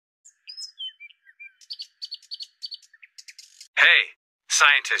Hey,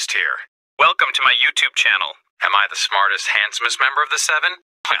 scientist here. Welcome to my YouTube channel. Am I the smartest, handsomest member of the seven?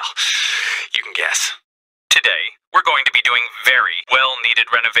 Well, you can guess. Today, we're going to be doing very well-needed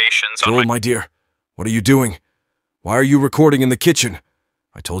renovations on my dear, what are you doing? Why are you recording in the kitchen?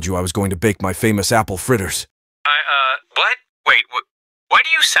 I told you I was going to bake my famous apple fritters. What? Wait, why do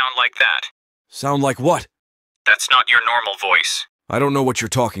you sound like that? Sound like what? That's not your normal voice. I don't know what you're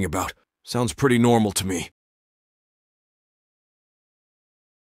talking about. Sounds pretty normal to me.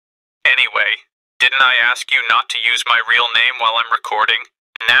 Anyway, didn't I ask you not to use my real name while I'm recording?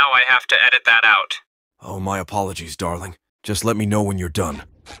 Now I have to edit that out. Oh, my apologies, darling. Just let me know when you're done.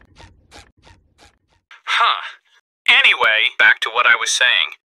 Anyway, back to what I was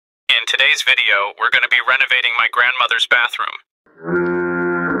saying. In today's video, we're going to be renovating my grandmother's bathroom.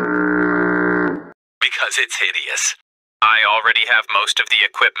 Because it's hideous. I already have most of the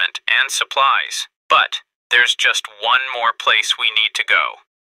equipment and supplies, but there's just one more place we need to go.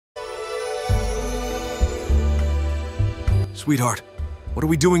 Sweetheart, what are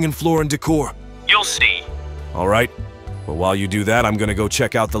we doing in floor and decor? You'll see. All right. But while you do that, I'm gonna go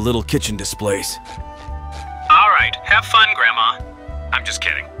check out the little kitchen displays. All right, have fun, Grandma. I'm just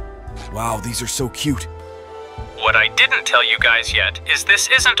kidding. Wow, these are so cute. What I didn't tell you guys yet is this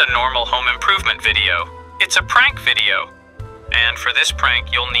isn't a normal home improvement video. It's a prank video. And for this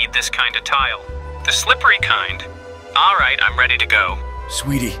prank, you'll need this kind of tile. The slippery kind. All right, I'm ready to go.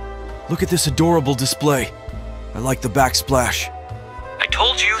 Sweetie, look at this adorable display. I like the backsplash. I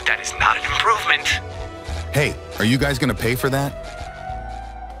told you that is not an improvement. Hey, are you guys gonna pay for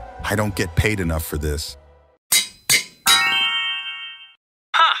that? I don't get paid enough for this.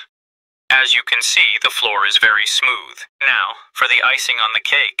 As you can see, the floor is very smooth. Now, for the icing on the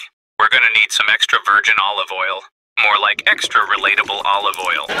cake, we're gonna need some extra virgin olive oil. More like extra relatable olive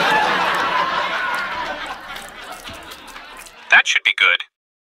oil. That should be good.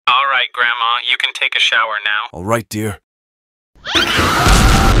 All right, Grandma, you can take a shower now. All right, dear.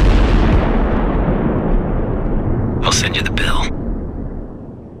 I'll send you the bill.